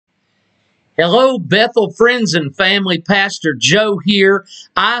Hello, Bethel friends and family. Pastor Joe here.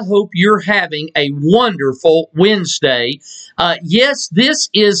 I hope you're having a wonderful Wednesday. Yes, this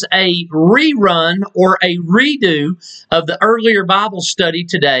is a rerun or a redo of the earlier Bible study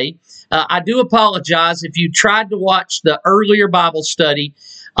today. I do apologize if you tried to watch the earlier Bible study.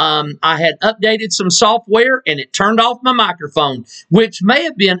 I had updated some software and it turned off my microphone, which may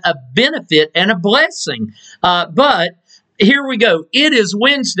have been a benefit and a blessing. But here we go. It is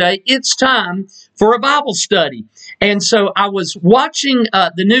Wednesday. It's time for a Bible study. And so I was watching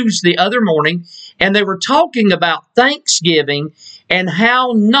the news the other morning, and they were talking about Thanksgiving and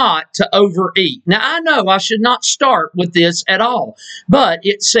how not to overeat. Now, I know I should not start with this at all, but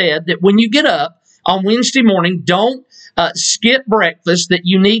it said that when you get up on Wednesday morning, don't skip breakfast, that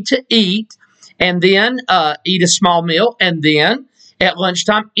you need to eat, and then eat a small meal, and then at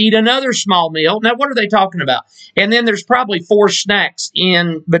lunchtime, eat another small meal. Now, what are they talking about? And then there's probably 4 snacks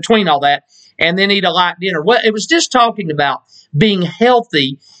in between all that, and then eat a light dinner. Well, it was just talking about being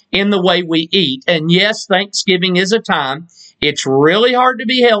healthy in the way we eat. And yes, Thanksgiving is a time. It's really hard to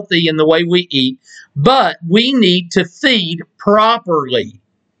be healthy in the way we eat, but we need to feed properly.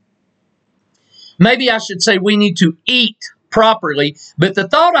 Maybe I should say we need to eat properly, but the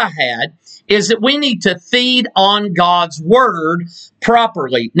thought I had is that we need to feed on God's Word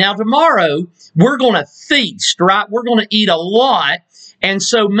properly. Now, tomorrow, we're going to feast, right? We're going to eat a lot. And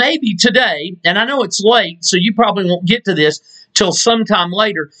so maybe today, and I know it's late, so you probably won't get to this till sometime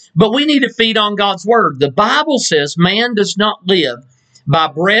later, but we need to feed on God's Word. The Bible says man does not live by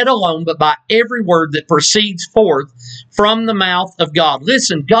bread alone, but by every word that proceeds forth from the mouth of God.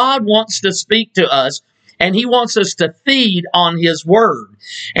 Listen, God wants to speak to us, and He wants us to feed on His Word.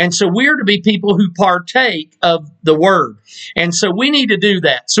 And so we're to be people who partake of the Word. And so we need to do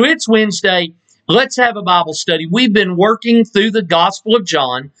that. So it's Wednesday. Let's have a Bible study. We've been working through the Gospel of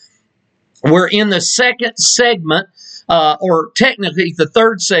John. We're in the second segment, or technically the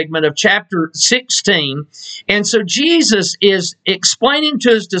third segment of chapter 16. And so Jesus is explaining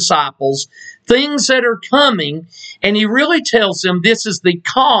to His disciples things that are coming, and He really tells them this is the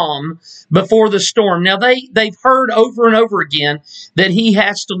calm before the storm. Now, they've heard over and over again that He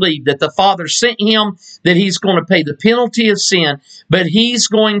has to leave, that the Father sent Him, that He's going to pay the penalty of sin, but He's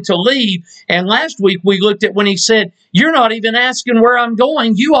going to leave. And last week we looked at when He said, you're not even asking where I'm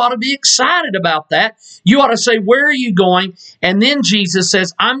going. You ought to be excited about that. You ought to say, where are you going? And then Jesus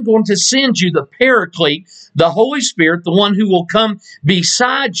says, I'm going to send you the Paraclete, the Holy Spirit, the one who will come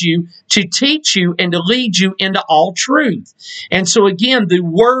beside you to teach you and to lead you into all truth. And so again, the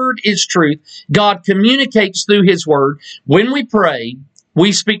Word is truth. God communicates through His Word. When we pray,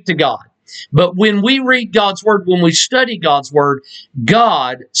 we speak to God. But when we read God's Word, when we study God's Word,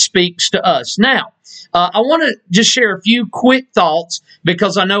 God speaks to us. Now, I want to just share a few quick thoughts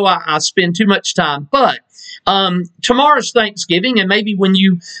because I know I spend too much time. But tomorrow's Thanksgiving, and maybe when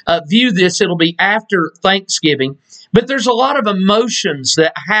you view this, it'll be after Thanksgiving. But there's a lot of emotions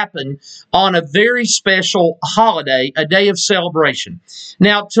that happen on a very special holiday, a day of celebration.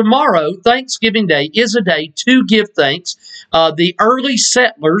 Now, tomorrow, Thanksgiving Day, is a day to give thanks. The early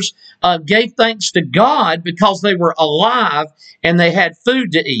settlers gave thanks to God because they were alive and they had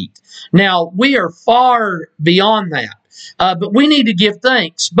food to eat. Now, we are far beyond that, but we need to give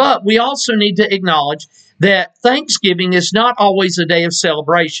thanks. But we also need to acknowledge that Thanksgiving is not always a day of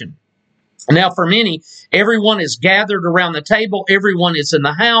celebration. Now, for many, everyone is gathered around the table. Everyone is in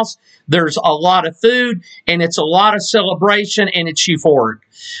the house. There's a lot of food, and it's a lot of celebration, and it's euphoric.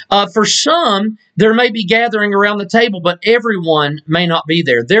 For some, there may be gathering around the table, but everyone may not be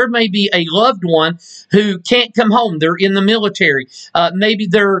there. There may be a loved one who can't come home. They're in the military. Maybe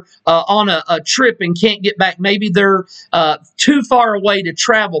they're on a trip and can't get back. Maybe they're too far away to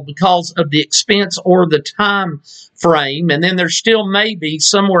travel because of the expense or the time frame. And then there still may be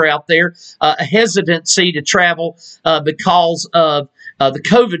somewhere out there a hesitancy to travel because of the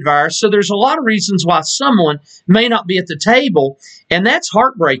COVID virus. So there's a lot of reasons why someone may not be at the table, and that's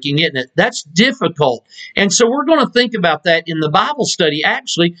heartbreaking, isn't it? That's difficult. And so we're going to think about that in the Bible study,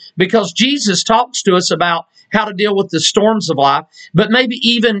 actually, because Jesus talks to us about how to deal with the storms of life, but maybe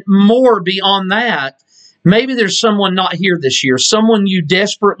even more beyond that. Maybe there's someone not here this year, someone you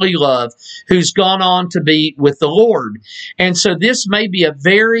desperately love who's gone on to be with the Lord. And so this may be a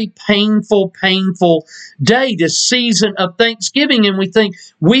very painful day, this season of Thanksgiving. And we think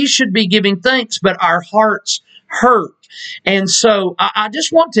we should be giving thanks, but our hearts hurt. And so I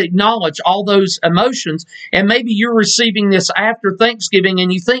just want to acknowledge all those emotions. And maybe you're receiving this after Thanksgiving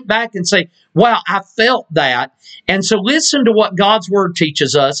and you think back and say, wow, I felt that. And so listen to what God's Word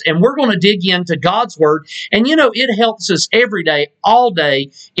teaches us. And we're going to dig into God's Word. And it helps us every day, all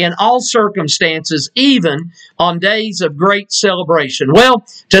day, in all circumstances, even on days of great celebration. Well,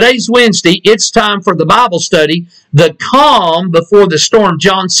 today's Wednesday. It's time for the Bible study, the calm before the storm,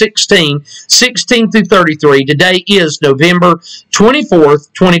 John 16 through 33. Today is November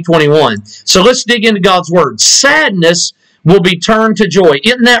 24th, 2021. So let's dig into God's Word. Sadness will be turned to joy.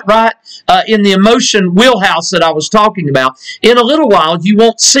 Isn't that right? In the emotion wheelhouse that I was talking about, in a little while you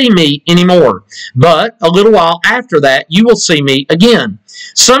won't see me anymore, but a little while after that you will see me again.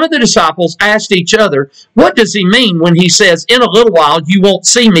 Some of the disciples asked each other, what does he mean when he says, in a little while you won't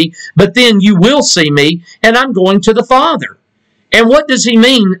see me, but then you will see me, and I'm going to the Father? And what does he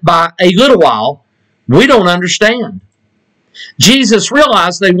mean by a little while? We don't understand. Jesus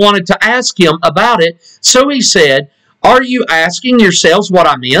realized they wanted to ask him about it, so he said, are you asking yourselves what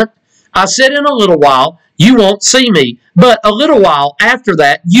I meant? I said in a little while you won't see me, but a little while after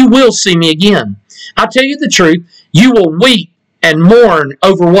that you will see me again. I tell you the truth, you will weep and mourn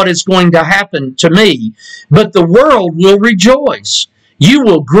over what is going to happen to me, but the world will rejoice. You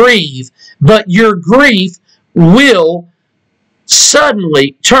will grieve, but your grief will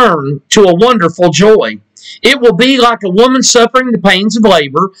suddenly turn to a wonderful joy. It will be like a woman suffering the pains of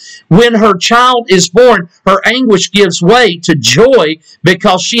labor. When her child is born, her anguish gives way to joy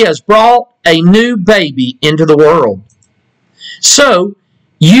because she has brought a new baby into the world. So,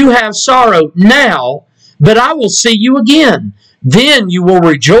 you have sorrow now, but I will see you again. Then you will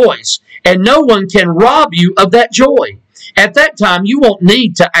rejoice, and no one can rob you of that joy. At that time, you won't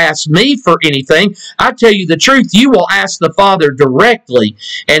need to ask me for anything. I tell you the truth, you will ask the Father directly,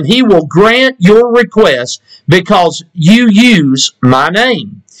 and he will grant your request because you use my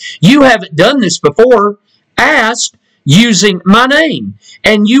name. You haven't done this before. Ask using my name,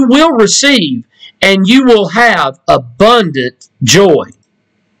 and you will receive, and you will have abundant joy.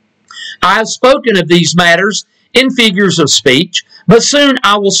 I have spoken of these matters in figures of speech, but soon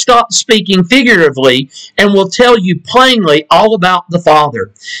I will stop speaking figuratively and will tell you plainly all about the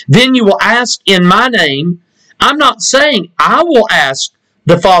Father. Then you will ask in my name. I'm not saying I will ask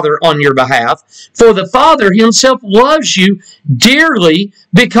the Father on your behalf, for the Father himself loves you dearly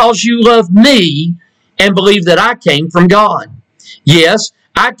because you love me and believe that I came from God. Yes,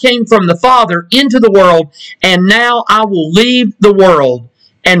 I came from the Father into the world, and now I will leave the world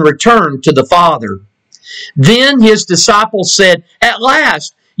and return to the Father. Then his disciples said, at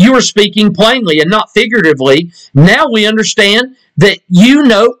last, you are speaking plainly and not figuratively. Now we understand that you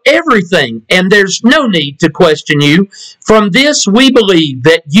know everything, and there's no need to question you. From this we believe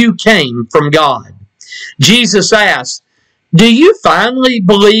that you came from God. Jesus asked, do you finally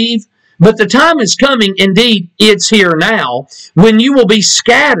believe? But the time is coming, indeed it's here now, when you will be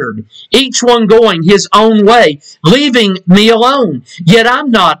scattered, each one going his own way, leaving me alone. Yet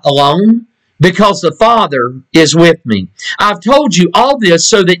I'm not alone, because the Father is with me. I've told you all this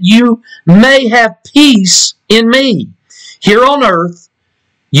so that you may have peace in me. Here on earth,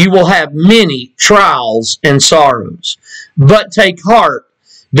 you will have many trials and sorrows. But take heart,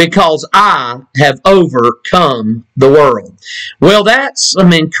 because I have overcome the world. Well, that's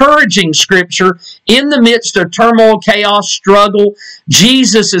some encouraging scripture. In the midst of turmoil, chaos, struggle,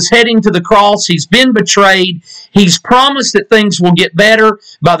 Jesus is heading to the cross. He's been betrayed. He's promised that things will get better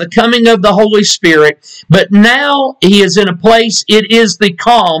by the coming of the Holy Spirit. But now he is in a place, it is the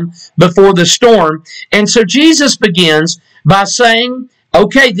calm before the storm. And so Jesus begins by saying,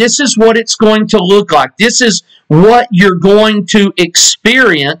 okay, this is what it's going to look like. This is what you're going to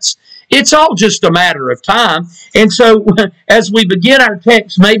experience. It's all just a matter of time. And so as we begin our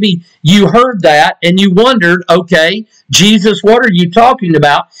text, maybe you heard that and you wondered, okay, Jesus, what are you talking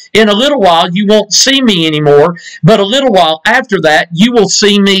about? In a little while, you won't see me anymore, but a little while after that, you will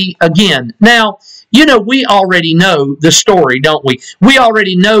see me again. Now, you know, we already know the story, don't we? We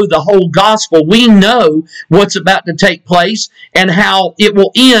already know the whole gospel. We know what's about to take place and how it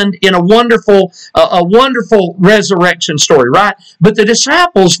will end in a wonderful resurrection story, right? But the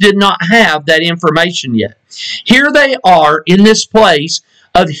disciples did not have that information yet. Here they are in this place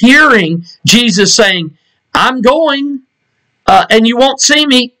of hearing Jesus saying, I'm going, and you won't see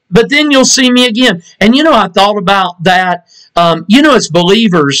me, but then you'll see me again. And you know, I thought about that. As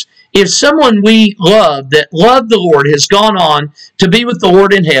believers, if someone we love that loved the Lord has gone on to be with the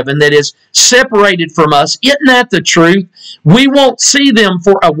Lord in heaven, that is separated from us, isn't that the truth? We won't see them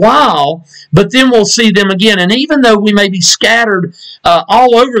for a while, but then we'll see them again. And even though we may be scattered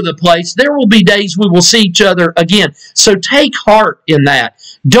all over the place, there will be days we will see each other again. So take heart in that.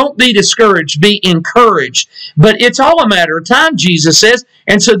 Don't be discouraged. Be encouraged. But it's all a matter of time, Jesus says.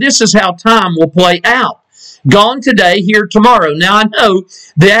 And so this is how time will play out. Gone today, here tomorrow. Now, I know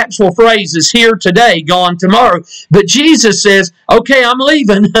the actual phrase is here today, gone tomorrow. But Jesus says, okay, I'm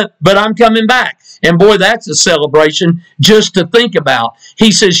leaving, but I'm coming back. And boy, that's a celebration just to think about.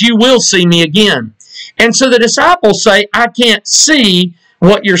 He says, you will see me again. And so the disciples say, I can't see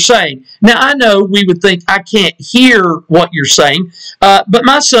what you're saying. Now, I know we would think, I can't hear what you're saying, but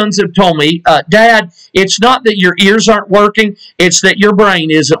my sons have told me, Dad, it's not that your ears aren't working, it's that your brain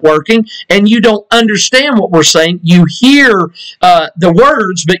isn't working, and you don't understand what we're saying. You hear the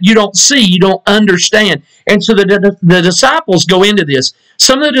words, but you don't see, you don't understand. And so the disciples go into this.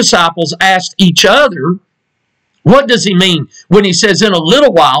 Some of the disciples asked each other, what does he mean when he says, in a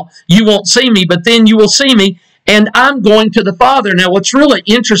little while you won't see me, but then you will see me, and I'm going to the Father. Now, what's really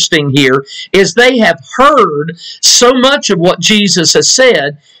interesting here is they have heard so much of what Jesus has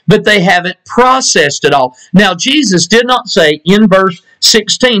said, but they haven't processed it all. Now, Jesus did not say in verse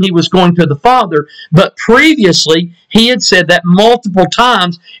 16 he was going to the Father, but previously he had said that multiple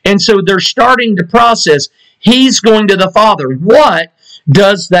times, and so they're starting to process. He's going to the Father. What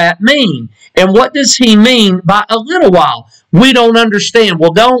does that mean? And what does he mean by a little while? We don't understand.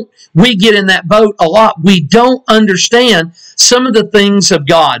 Well, don't we get in that boat a lot? We don't understand some of the things of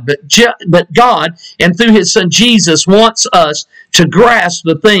God, but God, and through his Son Jesus, wants us to grasp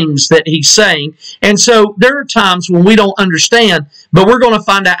the things that he's saying. And so there are times when we don't understand, but we're going to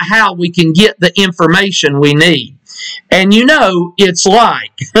find out how we can get the information we need. And you know, it's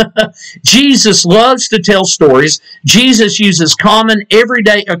like Jesus loves to tell stories. Jesus uses common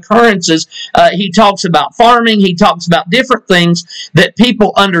everyday occurrences. He talks about farming. He talks about different things that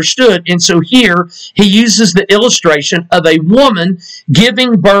people understood. And so here he uses the illustration of a woman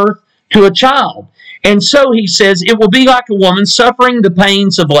giving birth to a child. And so he says, it will be like a woman suffering the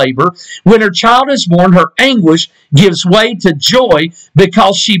pains of labor. When her child is born, her anguish gives way to joy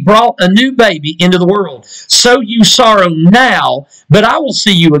because she brought a new baby into the world. So you sorrow now, but I will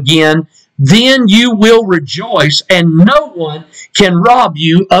see you again. Then you will rejoice, and no one can rob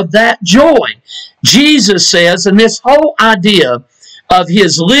you of that joy. Jesus says, and this whole idea of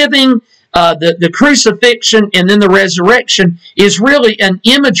his living, the crucifixion and then the resurrection is really an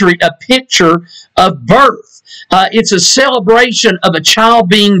imagery, a picture of birth. It's a celebration of a child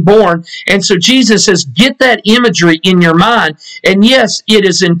being born. And so Jesus says, get that imagery in your mind. And yes, it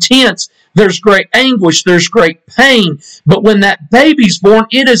is intense. There's great anguish. There's great pain. But when that baby's born,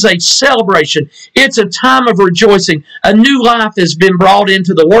 it is a celebration. It's a time of rejoicing. A new life has been brought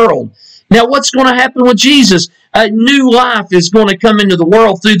into the world. Now, what's going to happen with Jesus? A new life is going to come into the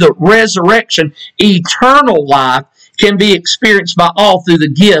world through the resurrection. Eternal life can be experienced by all through the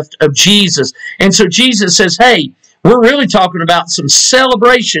gift of Jesus. And so Jesus says, hey, we're really talking about some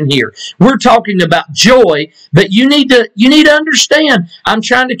celebration here. We're talking about joy, but you need to understand, I'm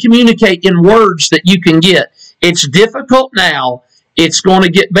trying to communicate in words that you can get. It's difficult now. It's going to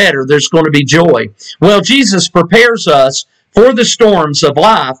get better. There's going to be joy. Well, Jesus prepares us for the storms of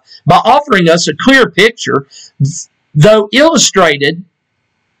life by offering us a clear picture, though illustrated,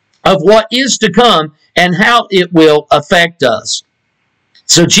 of what is to come and how it will affect us.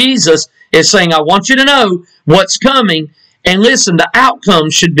 So Jesus is saying, I want you to know what's coming, and listen, the outcome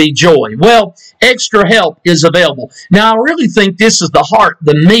should be joy. Well, extra help is available. Now, I really think this is the heart,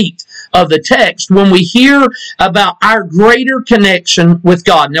 the meat of the text when we hear about our greater connection with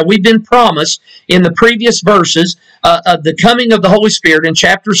God. Now, we've been promised in the previous verses of the coming of the Holy Spirit in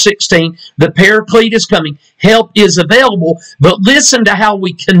chapter 16. The Paraclete is coming. Help is available. But listen to how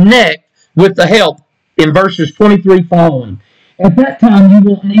we connect with the help in verses 23 following. At that time,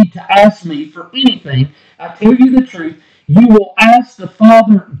 you won't need to ask me for anything. I tell you the truth. You will ask the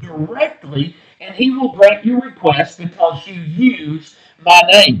Father directly, and he will grant your request because you use my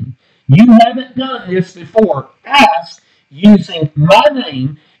name. You haven't done this before. Ask using my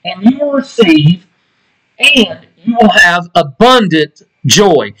name, and you will receive, and you will have abundant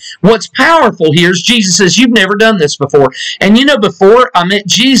joy. What's powerful here is Jesus says, you've never done this before. And you know, before I met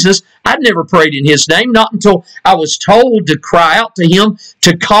Jesus, I'd never prayed in his name, not until I was told to cry out to him,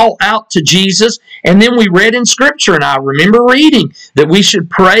 to call out to Jesus. And then we read in Scripture, and I remember reading that we should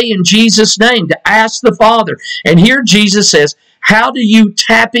pray in Jesus' name, to ask the Father. And here Jesus says, How do you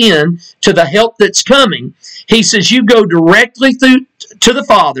tap in to the help that's coming? He says, you go directly to the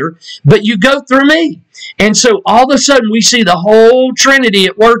Father, but you go through me. And so all of a sudden we see the whole Trinity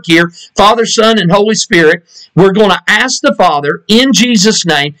at work here, Father, Son, and Holy Spirit. We're going to ask the Father in Jesus'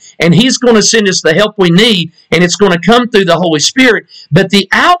 name, and He's going to send us the help we need, and it's going to come through the Holy Spirit. But the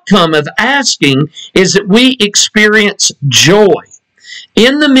outcome of asking is that we experience joy.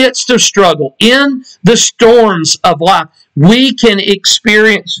 In the midst of struggle, in the storms of life, we can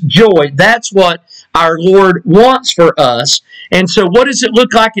experience joy. That's what our Lord wants for us. And so what does it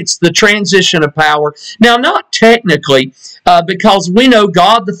look like? It's the transition of power. Now, not technically, because we know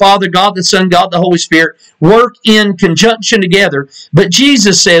God the Father, God the Son, God the Holy Spirit work in conjunction together. But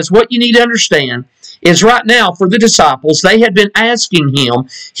Jesus says what you need to understand is right now for the disciples, they had been asking Him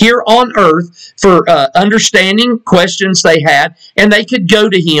here on earth for understanding questions they had, and they could go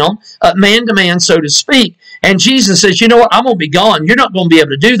to Him man to man, so to speak. And Jesus says, you know what, I'm going to be gone. You're not going to be able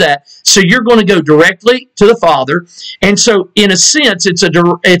to do that. So you're going to go directly to the Father. And so in a sense,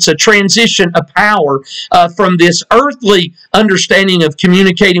 it's a transition of power from this earthly understanding of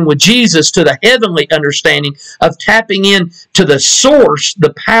communicating with Jesus to the heavenly understanding of tapping in to the source,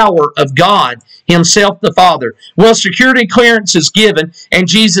 the power of God Himself, the Father. Well, security clearance is given, and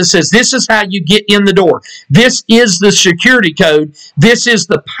Jesus says, this is how you get in the door. This is the security code. This is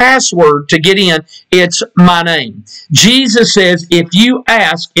the password to get in. It's my name. Jesus says, if you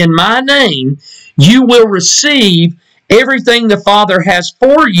ask in my name, you will receive everything the Father has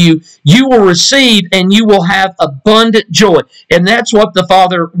for you. You will receive, and you will have abundant joy. And that's what the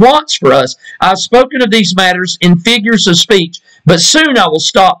Father wants for us. I've spoken of these matters in figures of speech, but soon I will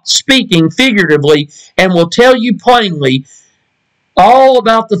stop speaking figuratively and will tell you plainly all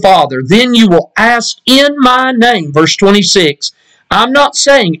about the Father. Then you will ask in my name. Verse 26. I'm not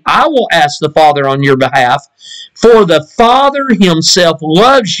saying I will ask the Father on your behalf, for the Father Himself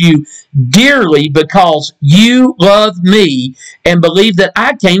loves you dearly because you love me and believe that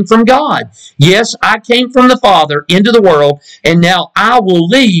I came from God. Yes, I came from the Father into the world, and now I will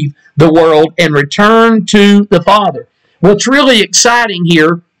leave the world and return to the Father. What's really exciting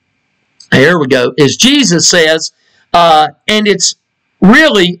here we go, is Jesus says, and it's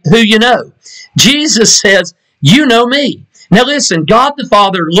really who you know. Jesus says, you know me. Now listen, God the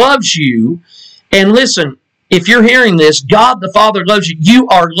Father loves you, and listen, if you're hearing this, God the Father loves you. You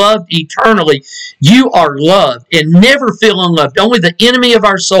are loved eternally. You are loved and never feel unloved. Only the enemy of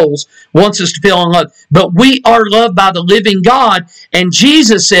our souls wants us to feel unloved. But we are loved by the living God, and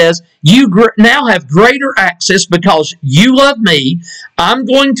Jesus says, you now have greater access because you love me. I'm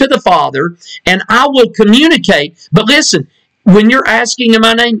going to the Father, and I will communicate. But listen, when you're asking in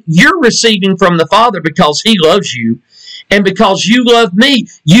my name, you're receiving from the Father because He loves you. And because you love me,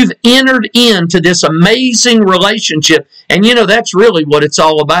 you've entered into this amazing relationship. And you know, that's really what it's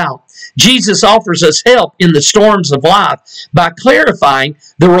all about. Jesus offers us help in the storms of life by clarifying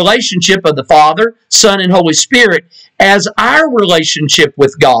the relationship of the Father, Son, and Holy Spirit as our relationship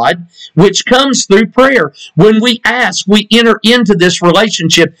with God, which comes through prayer. When we ask, we enter into this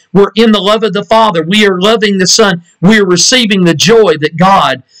relationship. We're in the love of the Father. We are loving the Son. We are receiving the joy that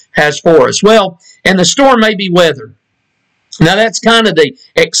God has for us. Well, and the storm may be weathered. Now, that's kind of the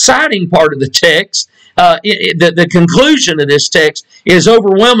exciting part of the text. The conclusion of this text is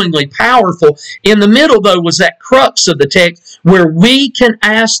overwhelmingly powerful. In the middle, though, was that crux of the text where we can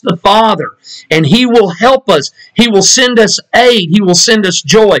ask the Father, and He will help us. He will send us aid. He will send us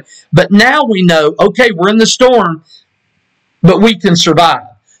joy. But now we know, okay, we're in the storm, but we can survive.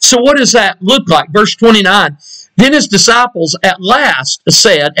 So what does that look like? Verse 29. Then His disciples at last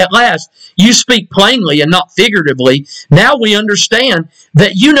said, at last, you speak plainly and not figuratively. Now we understand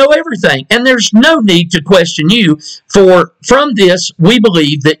that you know everything, and there's no need to question you, for from this we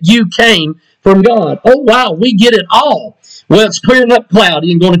believe that you came from God. Oh, wow, we get it all. Well, it's clearing up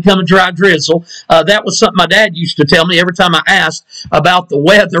cloudy and going to come a dry drizzle. That was something my dad used to tell me every time I asked about the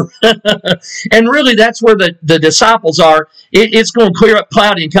weather. And really, that's where the disciples are. It's going to clear up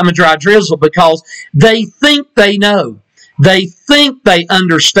cloudy and come a dry drizzle because they think they know. They think they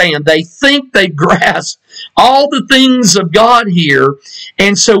understand. They think they grasp all the things of God here.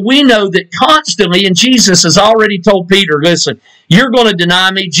 And so we know that constantly, and Jesus has already told Peter, listen, you're going to deny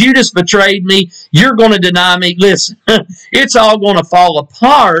me. Judas betrayed me. You're going to deny me. Listen, it's all going to fall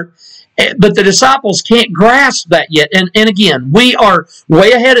apart. But the disciples can't grasp that yet. And again, we are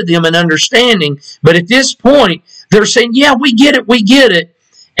way ahead of them in understanding. But at this point, they're saying, yeah, we get it. We get it.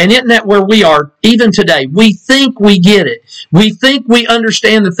 And isn't that where we are even today? We think we get it. We think we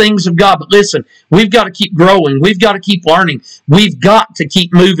understand the things of God. But listen, we've got to keep growing. We've got to keep learning. We've got to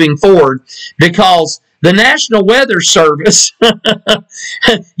keep moving forward because the National Weather Service,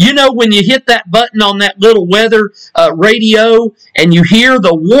 you know, when you hit that button on that little weather radio and you hear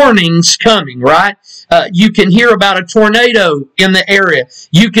the warnings coming, right? You can hear about a tornado in the area.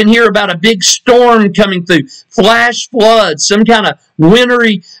 You can hear about a big storm coming through, flash floods, some kind of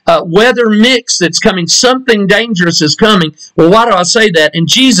wintry weather mix that's coming. Something dangerous is coming. Well, why do I say that? And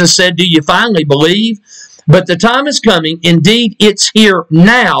Jesus said, do you finally believe? But the time is coming, indeed it's here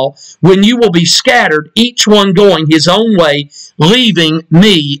now, when you will be scattered, each one going his own way, leaving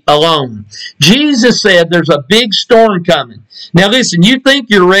me alone. Jesus said there's a big storm coming. Now listen, you think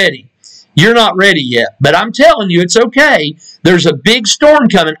you're ready. You're not ready yet, but I'm telling you, it's okay. There's a big storm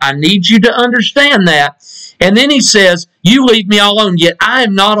coming. I need you to understand that. And then he says, you leave me all alone, yet I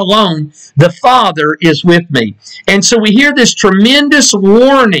am not alone. The Father is with me. And so we hear this tremendous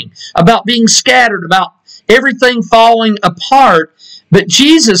warning about being scattered, about everything falling apart. But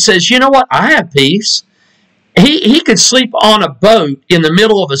Jesus says, you know what? I have peace. He could sleep on a boat in the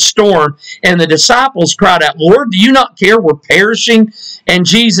middle of a storm, and the disciples cried out, Lord, do you not care we're perishing? And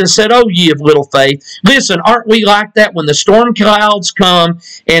Jesus said, oh, ye of little faith. Listen, aren't we like that when the storm clouds come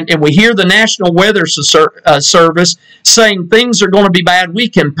and we hear the National Weather Service saying things are going to be bad? We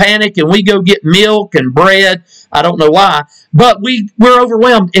can panic and we go get milk and bread. I don't know why, but we're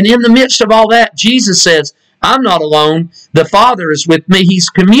overwhelmed. And in the midst of all that, Jesus says, I'm not alone. The Father is with me. He's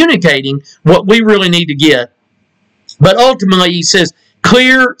communicating what we really need to get. But ultimately, he says,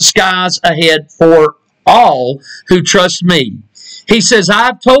 clear skies ahead for all who trust me. He says,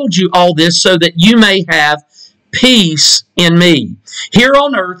 I've told you all this so that you may have peace in me. Here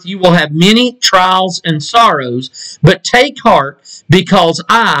on earth you will have many trials and sorrows, but take heart, because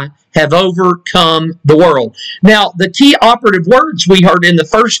I have overcome the world. Now, the key operative words we heard in the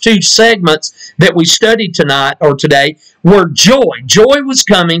first two segments that we studied tonight or today were joy. Joy was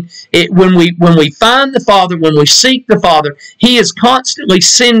coming. When we find the Father, when we seek the Father, He is constantly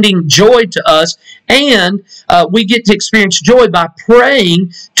sending joy to us, and we get to experience joy by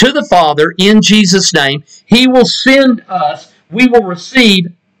praying to the Father in Jesus' name. He will send us, we will receive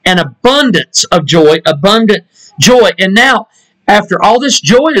an abundance of joy, abundant joy. And now, after all this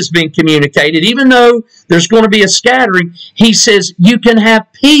joy is being communicated, even though there's going to be a scattering, he says you can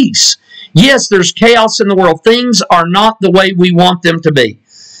have peace. Yes, there's chaos in the world. Things are not the way we want them to be.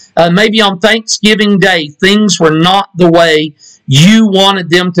 Maybe on Thanksgiving Day, things were not the way you wanted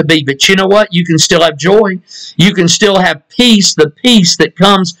them to be. But you know what? You can still have joy. You can still have peace, the peace that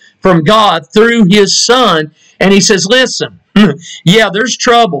comes from God through His Son. And he says, listen, yeah, there's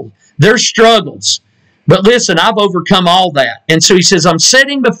trouble. There's struggles. But listen, I've overcome all that. And so he says, I'm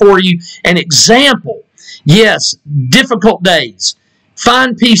setting before you an example. Yes, difficult days.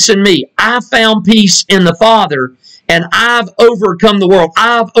 Find peace in me. I found peace in the Father, and I've overcome the world.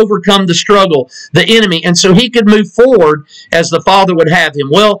 I've overcome the struggle, the enemy. And so he could move forward as the Father would have him.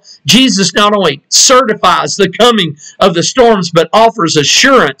 Well, Jesus not only certifies the coming of the storms, but offers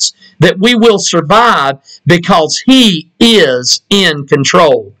assurance that we will survive because He is in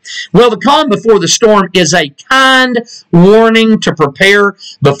control. Well, the calm before the storm is a kind warning to prepare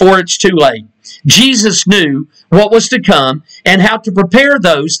before it's too late. Jesus knew what was to come and how to prepare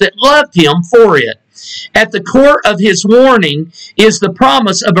those that loved Him for it. At the core of His warning is the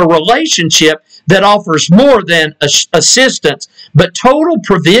promise of a relationship that offers more than assistance, but total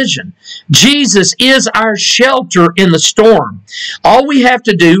provision. Jesus is our shelter in the storm. All we have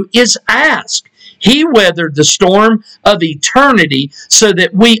to do is ask. He weathered the storm of eternity so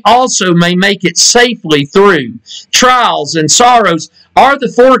that we also may make it safely through. Trials and sorrows are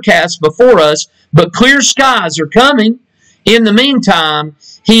the forecast before us, but clear skies are coming. In the meantime,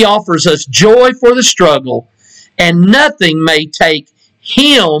 He offers us joy for the struggle, and nothing may take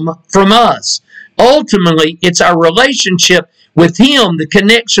Him from us. Ultimately, it's our relationship with Him, the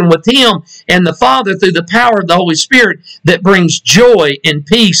connection with Him and the Father through the power of the Holy Spirit that brings joy and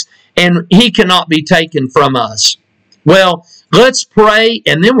peace, and He cannot be taken from us. Well, let's pray,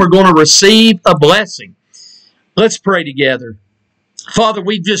 and then we're going to receive a blessing. Let's pray together. Father,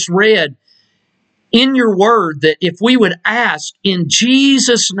 we've just read in your word that if we would ask in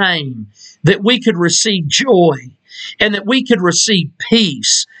Jesus' name, that we could receive joy and that we could receive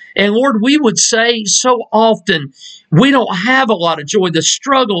peace. And Lord, we would say so often, we don't have a lot of joy. The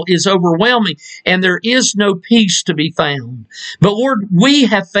struggle is overwhelming and there is no peace to be found. But Lord, we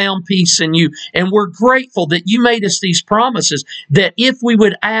have found peace in you, and we're grateful that you made us these promises, that if we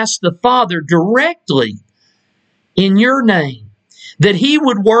would ask the Father directly in your name, that He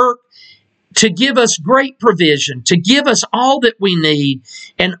would work to give us great provision, to give us all that we need.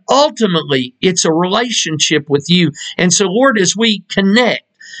 And ultimately, it's a relationship with you. And so, Lord, as we connect,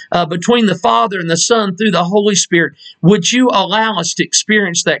 between the Father and the Son through the Holy Spirit. Would you allow us to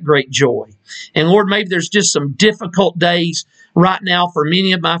experience that great joy? And Lord, maybe there's just some difficult days right now for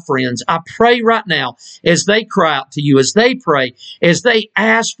many of my friends. I pray right now as they cry out to you, as they pray, as they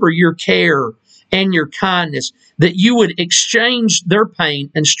ask for your care and your kindness, that you would exchange their pain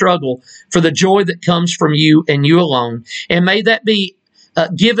and struggle for the joy that comes from you and you alone. And may that be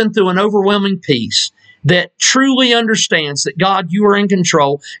given through an overwhelming peace that truly understands that, God, you are in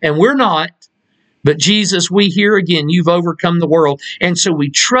control and we're not. But Jesus, we hear again, you've overcome the world. And so we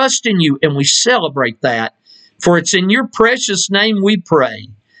trust in you and we celebrate that. For it's in your precious name we pray.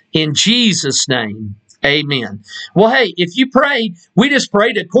 In Jesus' name, amen. Well, hey, if you prayed, we just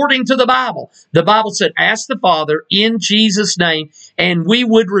prayed according to the Bible. The Bible said, ask the Father in Jesus' name, and we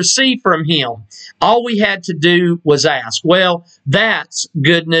would receive from him. All we had to do was ask. Well, that's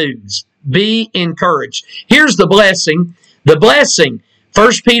good news. Be encouraged. Here's the blessing. The blessing.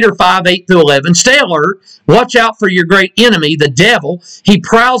 1 Peter 5:8-11. Stay alert. Watch out for your great enemy, the devil. He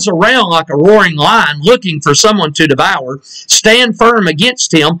prowls around like a roaring lion looking for someone to devour. Stand firm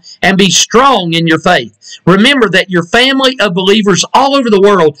against him and be strong in your faith. Remember that your family of believers all over the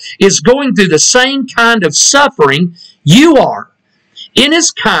world is going through the same kind of suffering you are. In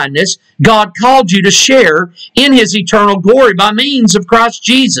his kindness, God called you to share in his eternal glory by means of Christ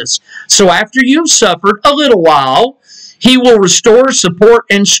Jesus. So after you've suffered a little while, he will restore, support,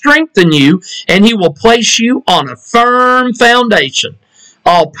 and strengthen you, and he will place you on a firm foundation.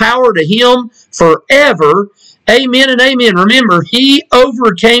 All power to him forever. Amen and amen. Remember, he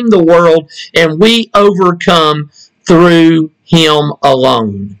overcame the world, and we overcome through him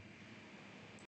alone.